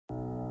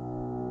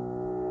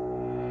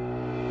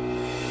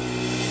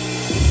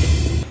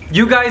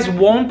You guys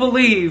won't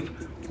believe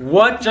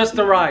what just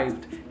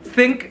arrived.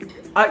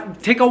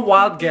 Take a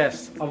wild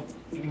guess of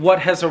what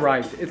has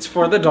arrived. It's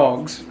for the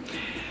dogs.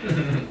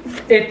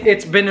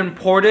 It's been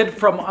imported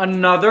from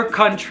another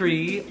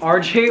country.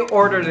 RJ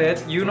ordered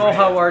it. You know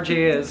how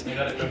RJ is. I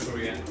got it from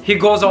Korea. He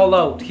goes all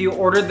out. He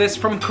ordered this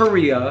from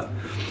Korea.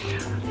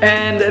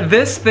 And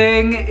this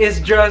thing is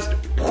just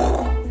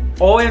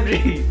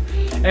OMG.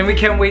 And we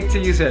can't wait to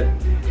use it.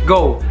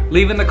 Go,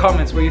 leave in the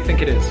comments what you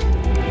think it is.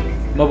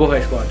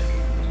 Mabuhay Squad.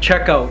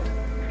 Check out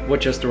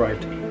what just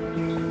arrived.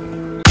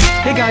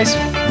 Hey guys,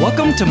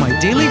 welcome to my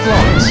daily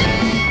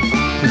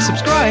vlogs. Please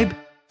subscribe.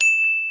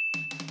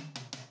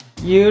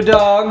 You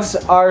dogs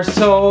are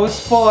so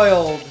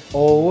spoiled.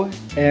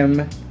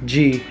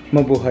 OMG,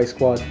 Mabuhay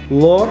Squad.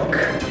 Look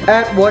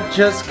at what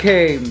just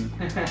came.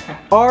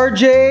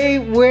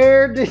 RJ,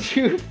 where did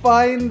you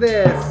find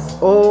this?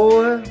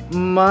 Oh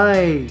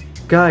my.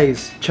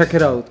 Guys, check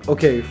it out.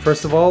 Okay,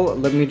 first of all,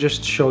 let me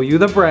just show you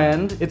the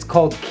brand. It's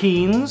called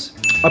Keen's.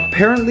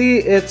 Apparently,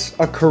 it's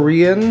a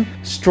Korean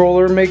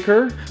stroller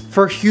maker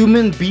for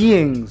human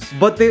beings,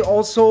 but they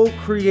also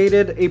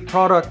created a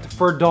product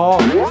for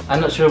dogs.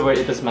 I'm not sure where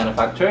it is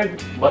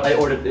manufactured, but I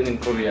ordered it in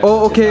Korea.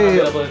 Oh, okay.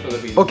 It's not available in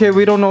Philippines. Okay,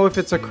 we don't know if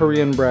it's a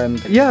Korean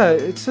brand. Yeah,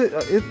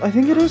 I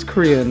think it is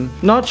Korean.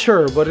 Not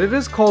sure, but it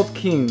is called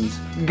Keen's.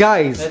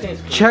 Guys,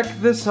 check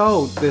this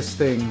out, this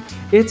thing.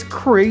 It's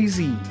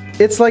crazy.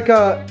 It's like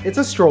it's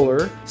a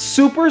stroller,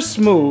 super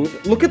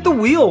smooth. Look at the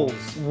wheels.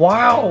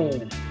 Wow.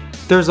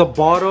 There's a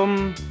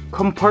bottom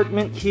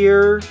compartment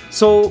here.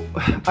 So,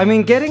 I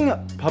mean, getting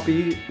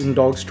puppy and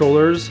dog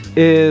strollers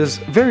is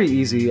very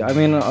easy. I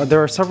mean,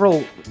 there are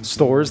several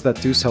stores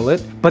that do sell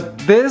it, but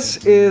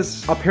this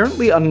is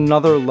apparently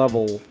another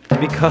level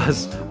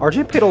because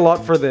RJ paid a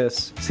lot for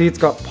this. See, it's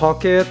got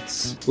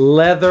pockets,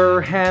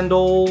 leather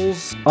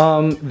handles.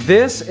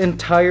 This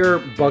entire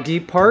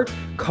buggy part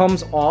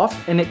comes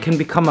off and it can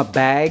become a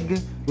bag.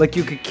 Like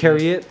you could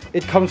carry it.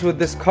 It comes with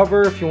this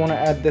cover if you want to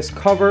add this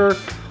cover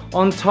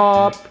on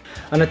top,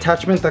 an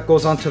attachment that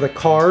goes onto the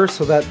car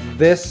so that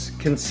this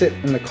can sit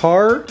in the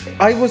car.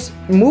 I was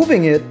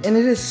moving it and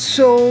it is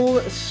so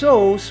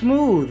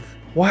smooth.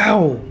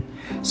 Wow.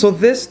 So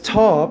this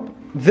top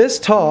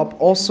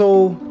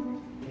also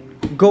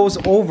goes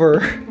over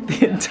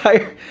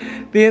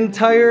the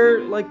entire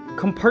like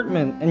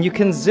compartment, and you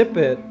can zip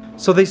it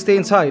so they stay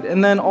inside.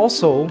 And then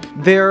also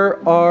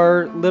there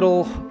are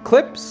little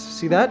clips,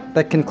 see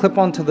that can clip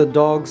onto the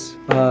dog's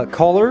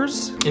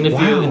collars. And if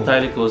you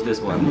entirely close this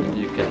one,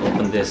 you can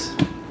open this.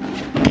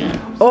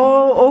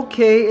 Oh,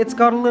 okay, it's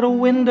got a little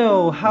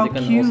window. How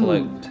cute. You can also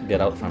like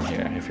get out from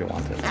here if you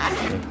want it.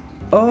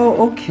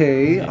 Oh,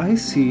 okay, I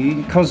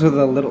see. It comes with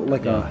a little,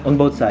 like on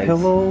both sides.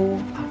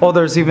 Pillow. Oh,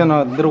 there's even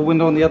a little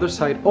window on the other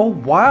side. Oh,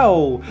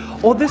 wow.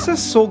 Oh, this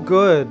is so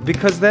good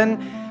because then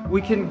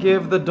we can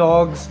give the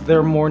dogs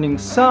their morning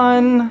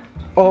sun.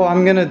 Oh,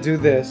 I'm gonna do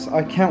this.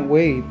 I can't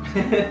wait.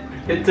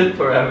 It took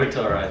forever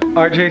to arrive.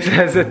 RJ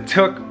says it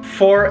took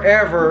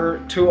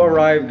forever to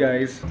arrive,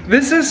 guys.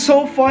 This is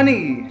so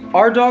funny.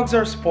 Our dogs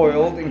are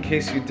spoiled, in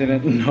case you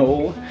didn't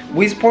know.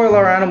 We spoil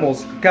our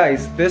animals.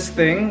 Guys, this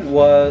thing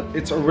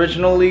it's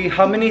originally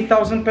how many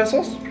thousand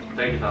pesos?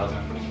 30,000.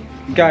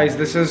 Guys,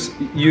 this is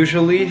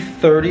usually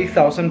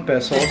 30,000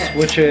 pesos,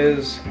 which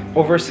is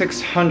over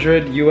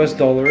 $600 US,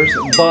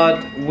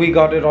 but we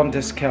got it on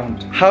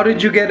discount. How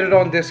did you get it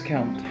on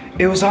discount?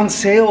 It was on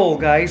sale,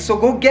 guys, so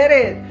go get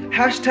it.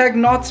 Hashtag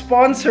not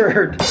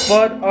sponsored.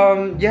 But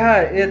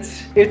yeah,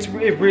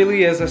 it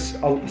really is a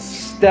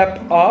step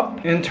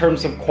up in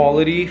terms of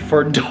quality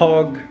for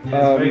dog. It's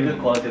very good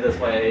quality. That's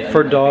why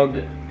for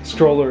dog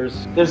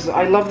strollers.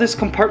 I love this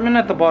compartment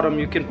at the bottom.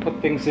 You can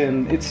put things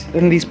in. It's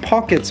in these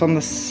pockets on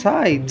the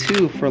side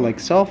too for like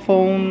cell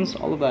phones,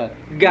 all of that.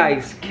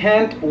 Guys,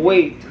 can't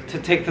wait to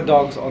take the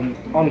dogs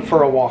on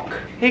for a walk.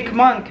 Hey,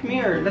 come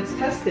here. Let's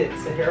test it,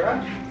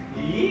 Sahara.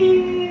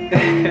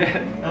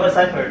 I'm a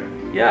cipher.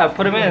 Yeah,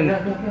 put them in.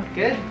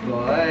 Good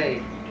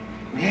boy.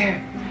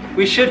 There.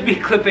 We should be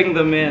clipping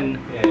them in.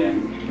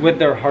 Yeah. With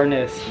their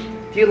harness.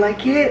 Do you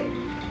like it?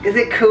 Is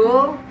it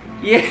cool?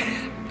 Yeah.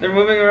 They're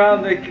moving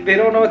around. They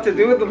don't know what to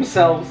do with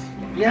themselves.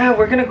 Yeah,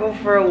 we're gonna go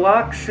for a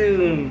walk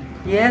soon.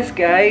 Yes,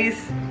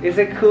 guys. Is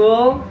it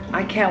cool?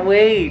 I can't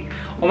wait.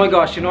 Oh my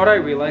gosh, you know what I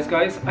realized,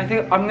 guys? I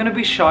think I'm gonna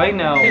be shy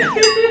now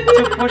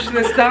to push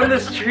this down the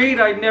street.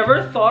 I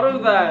never thought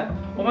of that.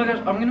 Oh my gosh,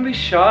 I'm gonna be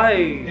shy.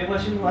 Yeah, why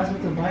shouldn't you ask me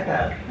to buy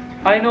that?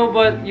 I know,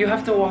 but you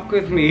have to walk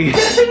with me.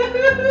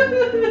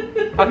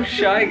 I'm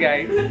shy,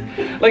 guys.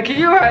 Like, can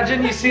you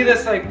imagine you see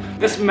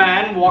this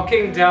man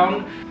walking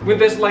down with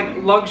this like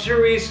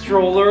luxury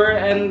stroller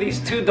and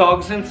these two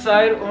dogs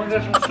inside? Oh my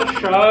gosh, I'm so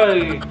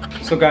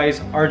shy. So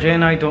guys, RJ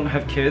and I don't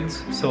have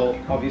kids, so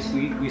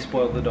obviously we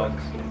spoil the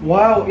dogs.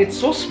 Wow, it's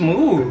so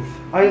smooth.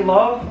 I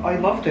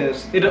love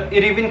this. It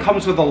even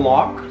comes with a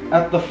lock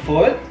at the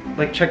foot.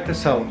 Like, check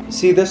this out.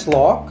 See this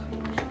lock?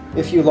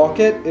 If you lock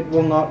it, it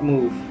will not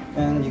move.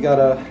 And you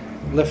gotta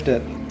lift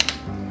it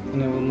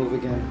and it will move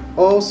again.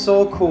 Oh,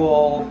 so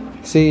cool.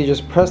 See, you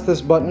just press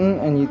this button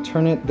and you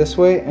turn it this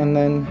way, and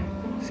then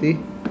see,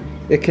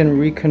 it can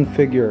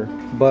reconfigure.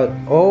 But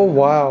oh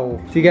wow.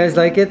 Do you guys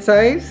like it,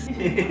 Sais?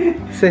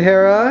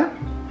 Sahara?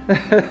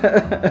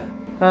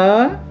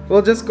 Huh?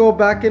 We'll just go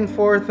back and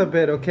forth a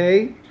bit,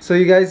 okay? So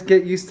you guys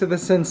get used to the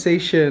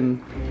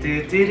sensation.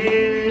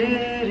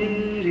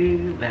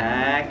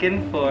 Back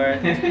and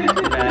forth,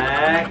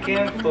 back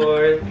and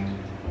forth,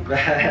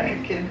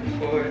 back and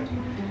forth,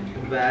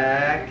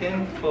 back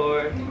and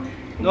forth.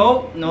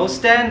 Nope, no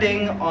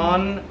standing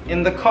on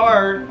in the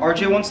car.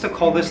 RJ wants to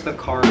call this the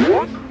car.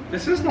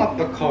 This is not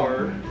the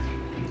car.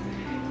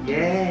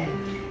 Yes.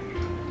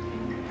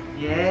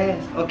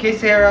 Yes. Okay,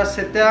 Sarah,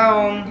 sit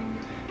down.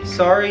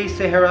 Sorry,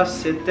 Sahara,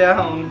 sit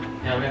down.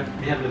 Yeah,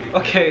 we have to be.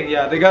 Okay,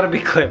 yeah, they gotta be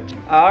clipped.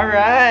 All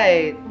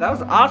right, that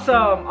was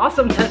awesome.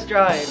 Awesome test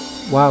drive.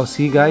 Wow,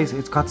 see guys,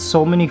 it's got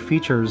so many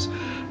features.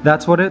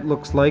 That's what it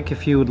looks like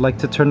if you would like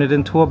to turn it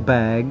into a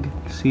bag.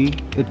 See,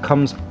 it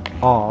comes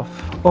off.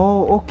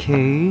 Oh,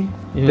 okay.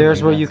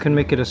 There's where you can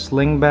make it a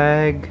sling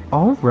bag.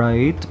 All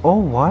right. Oh,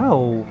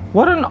 wow.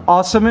 What an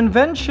awesome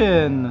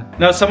invention.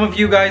 Now, some of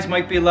you guys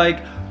might be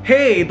like,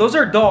 hey, those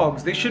are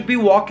dogs. They should be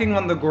walking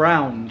on the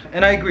ground.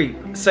 And I agree.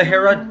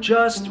 Sahara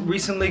just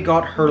recently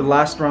got her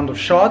last round of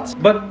shots.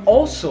 But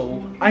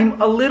also,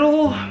 I'm a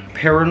little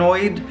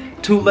paranoid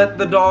to let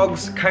the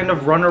dogs kind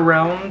of run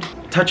around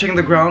touching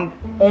the ground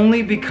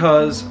only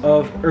because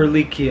of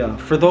Ehrlichia.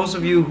 For those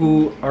of you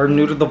who are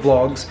new to the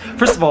vlogs,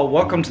 first of all,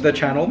 welcome to the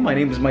channel. My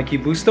name is Mikey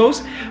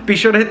Bustos. Be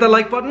sure to hit the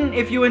like button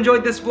if you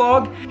enjoyed this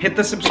vlog. Hit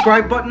the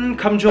subscribe button.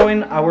 Come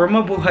join our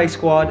Mabuhay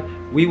squad.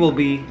 We will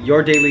be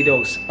your daily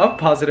dose of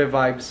positive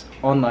vibes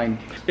online.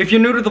 If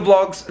you're new to the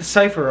vlogs,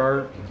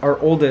 Cypher, our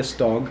oldest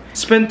dog,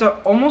 spent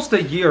almost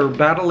a year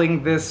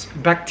battling this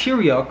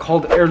bacteria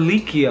called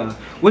Ehrlichia,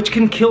 which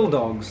can kill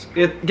dogs.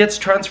 It gets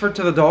transferred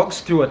to the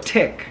dogs through a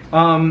tick.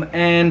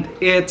 And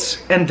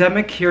it's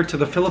endemic here to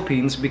the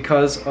Philippines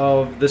because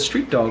of the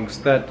street dogs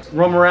that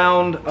roam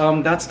around.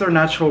 That's their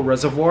natural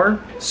reservoir.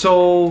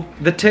 So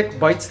the tick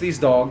bites these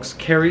dogs,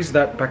 carries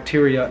that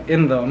bacteria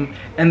in them,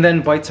 and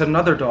then bites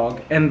another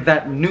dog, and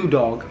that new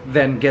dog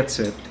then gets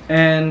it.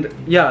 And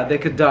yeah, they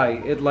could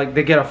die.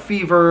 They get a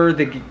fever,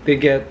 they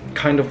get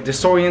kind of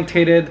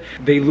disorientated,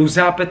 they lose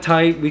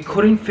appetite. We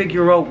couldn't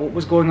figure out what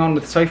was going on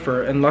with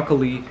Cypher, and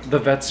luckily the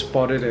vet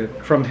spotted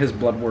it from his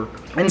blood work.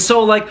 And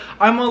so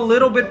I'm a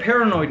little bit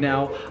paranoid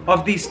now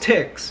of these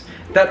ticks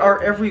that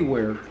are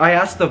everywhere. I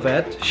asked the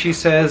vet, she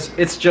says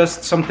it's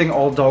just something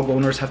all dog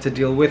owners have to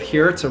deal with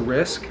here, it's a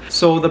risk.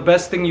 So the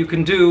best thing you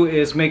can do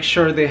is make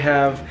sure they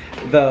have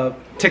the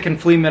tick and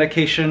flea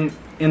medication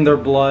in their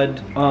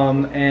blood,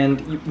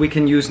 and we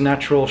can use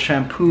natural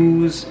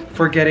shampoos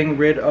for getting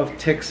rid of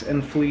ticks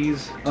and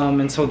fleas,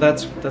 and so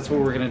that's what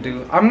we're gonna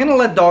do. I'm gonna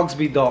let dogs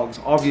be dogs.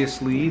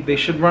 Obviously they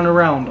should run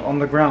around on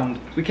the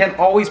ground. We can't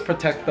always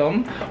protect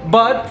them,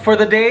 but for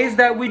the days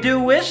that we do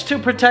wish to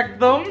protect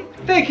them,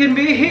 they can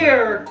be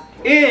here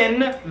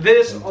in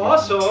this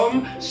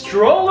awesome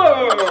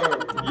stroller.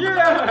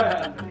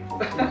 Yeah.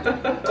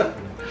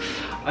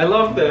 I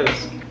love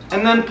this.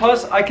 And then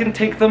plus I can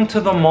take them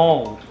to the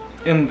mall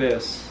in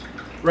this.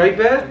 Right,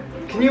 Beth?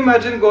 Can you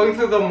imagine going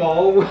through the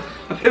mall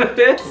with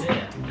this?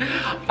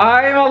 Yeah.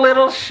 I'm a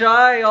little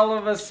shy all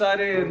of a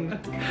sudden.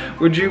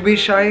 Would you be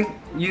shy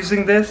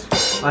using this?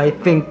 I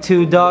think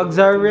 2 dogs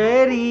are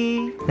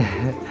ready.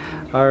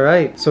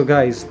 Alright, so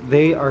guys,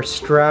 they are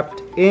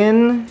strapped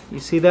in. You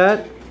see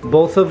that?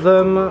 Both of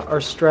them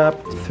are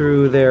strapped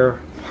through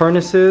their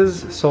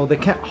harnesses, so they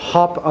can't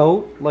hop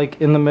out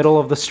like in the middle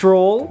of the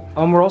stroll.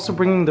 We're also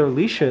bringing their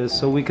leashes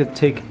so we could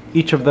take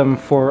each of them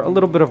for a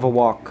little bit of a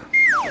walk.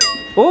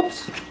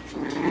 Oops!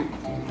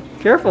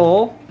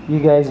 Careful! You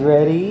guys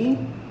ready?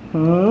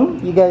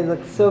 You guys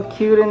look so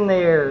cute in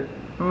there.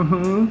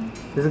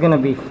 This is gonna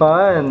be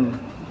fun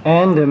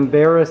and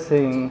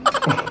embarrassing.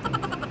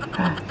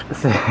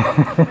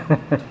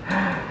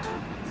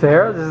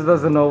 Sarah just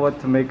doesn't know what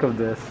to make of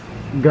this.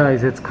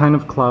 Guys, it's kind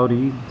of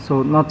cloudy,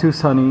 so not too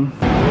sunny.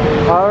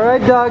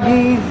 Alright,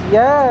 doggies,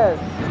 yes!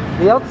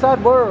 The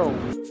outside world.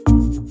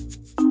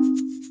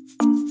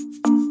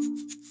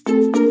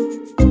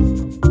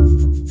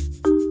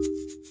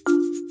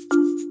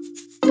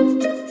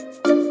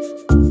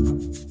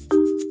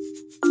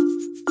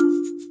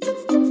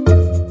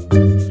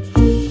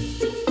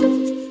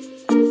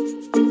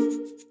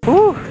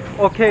 Ooh,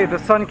 okay, the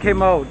sun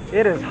came out.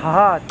 It is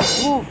hot.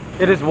 Ooh,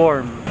 it is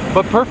warm,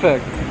 but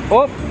perfect.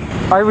 Oh,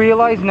 I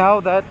realize now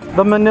that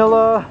the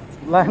Manila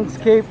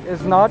landscape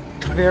is not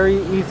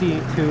very easy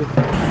to...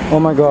 Oh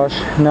my gosh,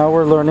 now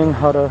we're learning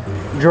how to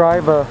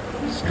drive a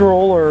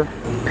stroller.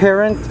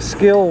 Parent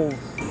skills.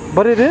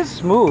 But it is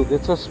smooth.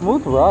 It's a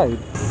smooth ride.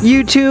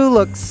 You two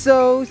look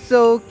so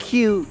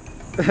cute.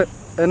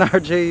 And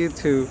RJ, you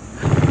too.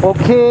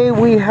 Okay,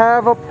 we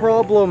have a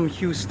problem,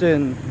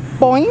 Houston.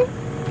 Boing!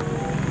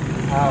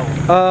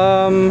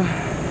 Ow.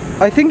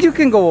 I think you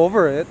can go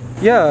over it.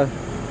 Yeah.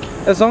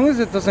 As long as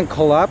it doesn't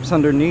collapse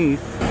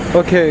underneath.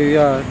 Okay,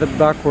 yeah, the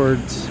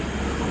backwards.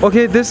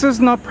 Okay, this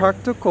is not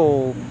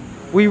practical.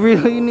 We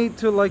really need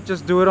to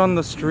just do it on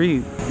the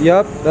street.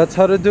 Yep, that's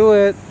how to do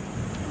it.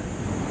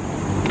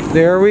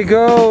 There we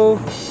go.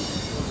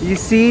 You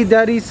see,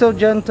 Daddy's so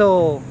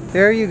gentle.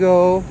 There you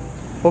go.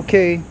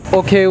 Okay.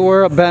 Okay,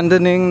 we're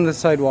abandoning the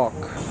sidewalk.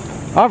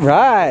 All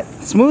right.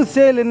 Smooth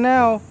sailing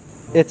now.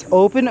 It's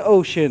open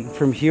ocean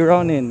from here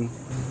on in.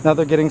 Now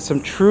they're getting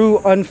some true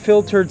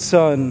unfiltered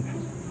sun,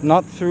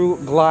 not through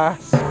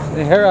glass.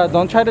 Hey, Hera,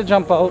 don't try to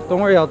jump out. Don't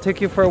worry, I'll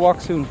take you for a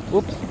walk soon.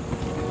 Oops.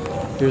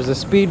 Here's a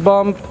speed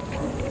bump.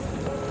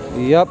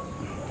 Yep.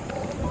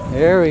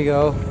 There we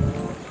go.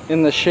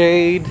 In the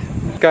shade.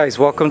 Guys,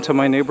 welcome to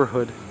my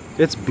neighborhood.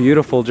 It's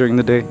beautiful during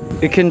the day.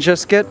 It can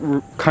just get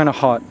kind of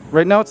hot.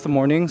 Right now it's the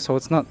morning, so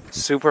it's not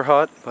super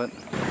hot, but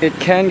it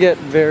can get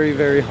very,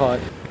 very hot.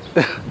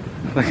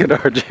 Look at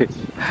RJ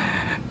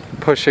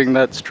pushing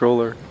that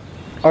stroller.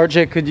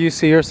 RJ, could you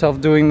see yourself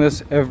doing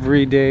this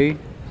every day?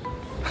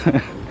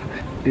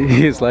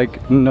 He's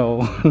like,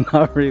 no,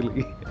 not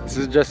really. This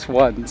is just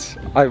once.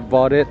 I've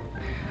bought it.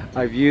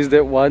 I've used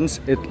it once.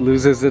 It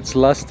loses its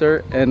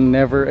luster and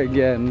never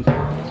again.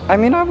 I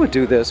mean, I would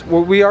do this.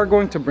 Well, we are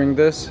going to bring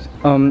this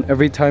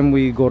every time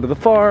we go to the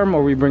farm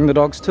or we bring the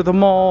dogs to the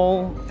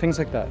mall, things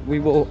like that. We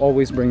will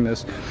always bring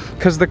this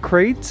because the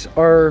crates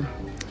are,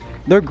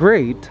 they're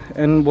great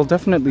and we'll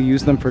definitely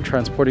use them for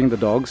transporting the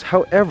dogs.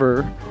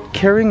 However,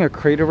 carrying a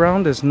crate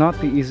around is not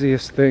the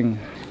easiest thing.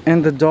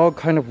 And the dog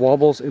kind of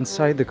wobbles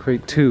inside the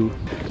crate too.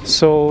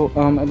 So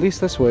at least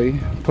this way,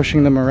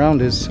 pushing them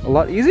around is a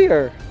lot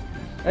easier.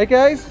 Hey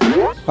guys.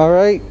 All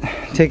right,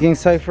 taking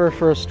Cypher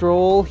for a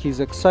stroll. He's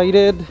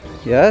excited.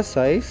 Yes,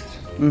 Ice.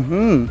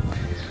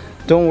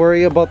 Don't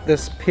worry about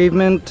this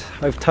pavement.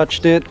 I've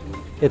touched it.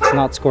 It's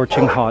not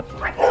scorching hot.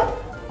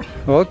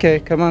 Okay,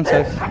 come on,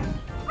 Cypher.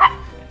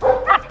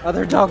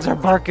 Other dogs are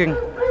barking.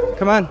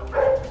 Come on.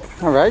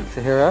 All right,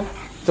 Sahara.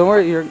 Don't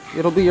worry,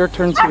 it'll be your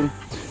turn soon.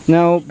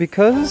 Now,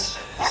 because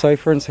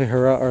Cypher and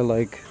Sahara are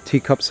like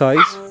teacup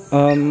size,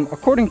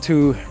 according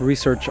to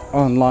research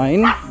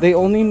online, they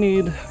only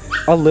need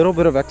a little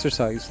bit of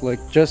exercise, like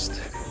just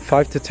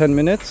 5 to 10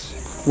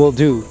 minutes will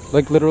do.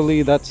 Like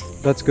literally, that's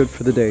good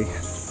for the day.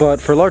 But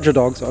for larger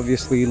dogs,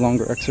 obviously,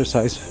 longer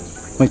exercise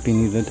might be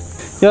needed.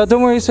 Yeah,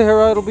 don't worry,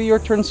 Sahara. It'll be your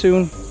turn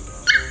soon.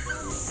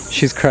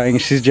 She's crying.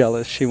 She's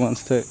jealous. She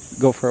wants to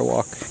go for a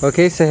walk.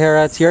 Okay,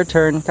 Sahara, it's your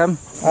turn. Come.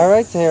 All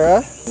right,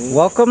 Sahara.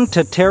 Welcome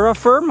to terra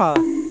firma.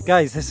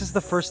 Guys, this is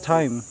the first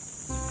time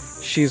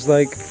she's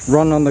like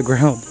run on the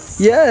ground.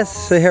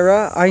 Yes,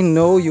 Sahara, I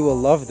know you will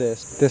love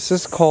this. This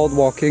is called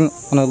walking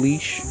on a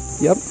leash.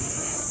 Yep.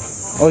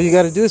 All you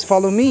gotta do is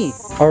follow me.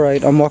 All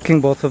right, I'm walking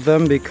both of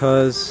them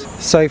because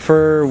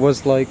Cypher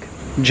was like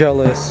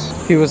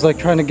jealous. He was like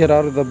trying to get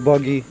out of the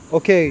buggy.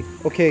 Okay,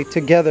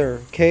 together.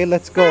 Okay,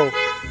 let's go.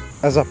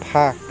 As a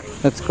pack.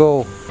 Let's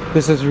go.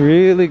 This is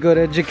really good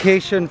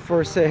education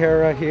for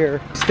Sahara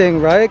here.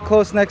 Staying right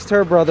close next to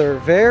her brother.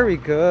 Very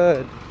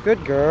good.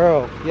 Good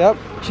girl. Yep.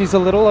 She's a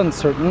little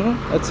uncertain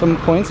at some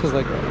points. She's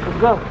like, let's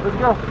go, let's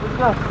go, let's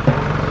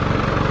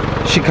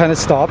go. She kind of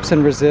stops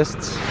and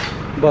resists,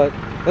 but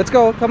let's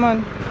go, come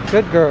on.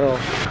 Good girl.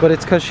 But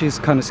it's because she's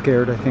kind of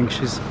scared, I think.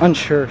 She's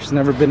unsure. She's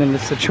never been in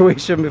this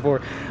situation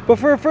before. But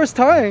for her first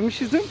time,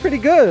 she's doing pretty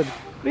good.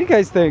 What do you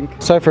guys think?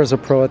 Cypher's a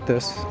pro at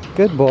this.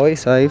 Good boy,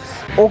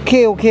 Cypher.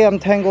 Okay, I'm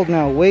tangled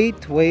now.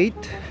 Wait.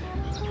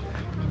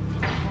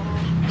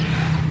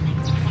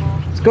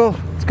 Let's go.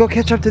 Let's go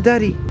catch up to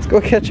Daddy. Let's go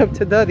catch up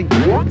to Daddy.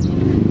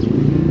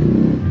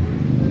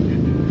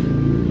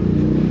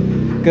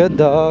 Good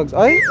dogs.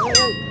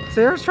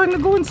 Sarah's trying to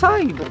go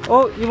inside.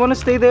 Oh, you want to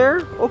stay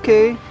there?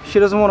 Okay. She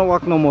doesn't want to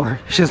walk no more.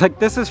 She's like,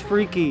 this is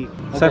freaky.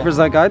 Okay. Cypher's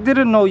like, I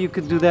didn't know you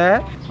could do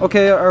that.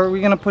 Okay, are we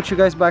going to put you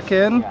guys back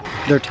in?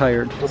 Yeah. They're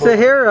tired.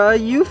 Sahara,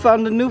 you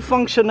found a new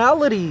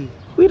functionality.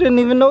 We didn't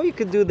even know you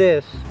could do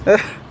this.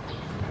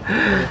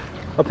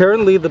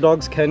 Apparently, the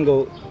dogs can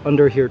go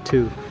under here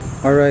too.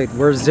 All right,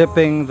 we're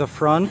zipping the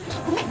front,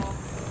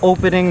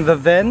 opening the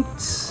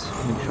vents.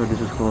 Make sure this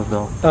is closed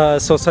though.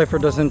 So Cypher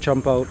doesn't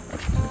jump out.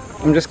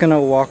 I'm just gonna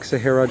walk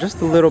Sahara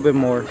just a little bit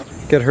more.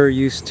 Get her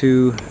used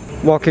to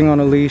walking on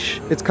a leash.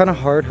 It's kind of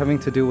hard having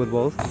to do with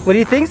both. What do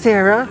you think,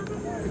 Sahara?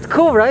 It's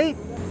cool, right?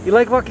 You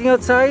like walking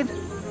outside?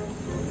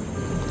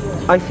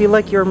 I feel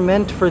like you're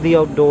meant for the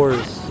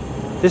outdoors.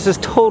 This is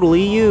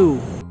totally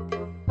you.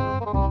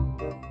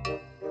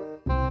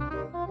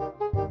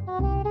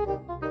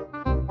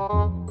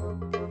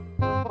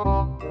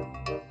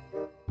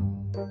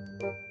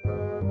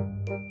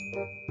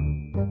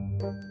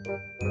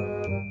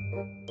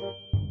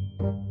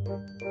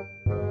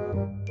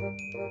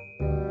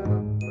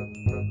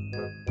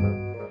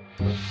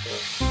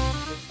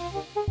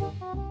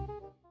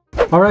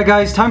 Alright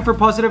guys, time for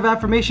positive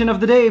affirmation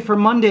of the day for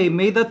Monday,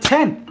 May the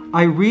 10th.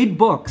 I read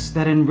books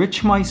that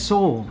enrich my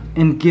soul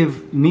and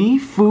give me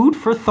food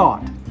for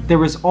thought.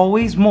 There is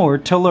always more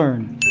to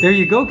learn. There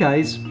you go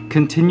guys,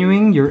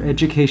 continuing your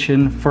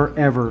education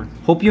forever.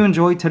 Hope you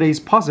enjoyed today's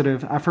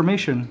positive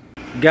affirmation.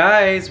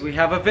 Guys, we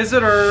have a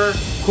visitor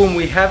whom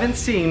we haven't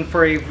seen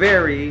for a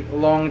very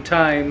long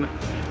time.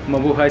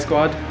 Mabuhay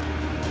squad,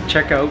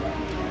 check out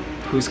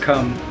who's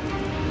come.